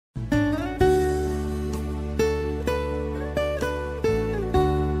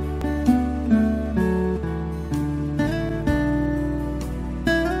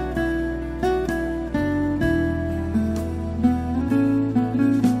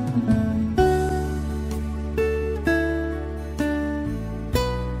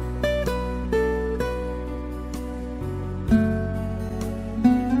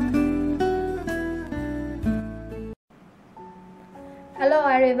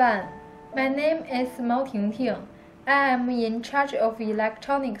everyone, my name is Mao Tingting. I am in charge of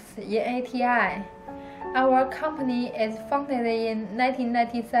electronics in ATI. Our company is founded in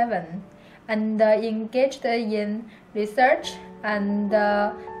 1997 and engaged in research and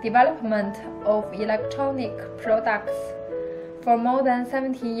development of electronic products for more than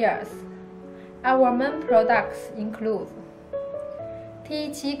 17 years. Our main products include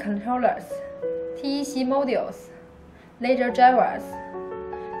TEC controllers, TEC modules, laser drivers,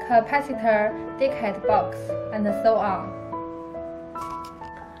 capacitor decade box, and so on.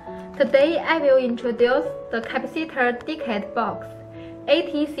 Today I will introduce the capacitor decade box,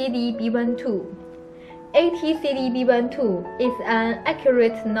 ATCDB12. ATCDB12 is an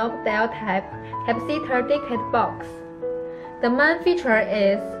accurate knob dial type capacitor decade box. The main feature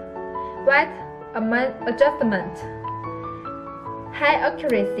is wide adjustment, high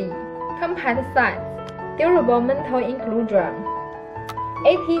accuracy, compact size, durable metal enclosure.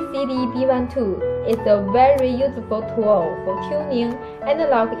 ATCDB12 is a very useful tool for tuning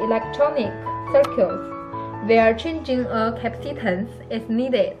analog electronic circuits where changing a capacitance is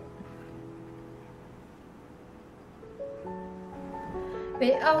needed.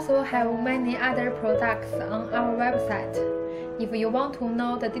 We also have many other products on our website. If you want to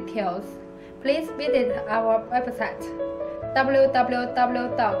know the details, please visit our website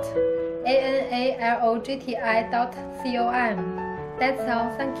www.analogti.com. That's all,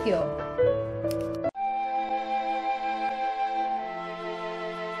 thank you.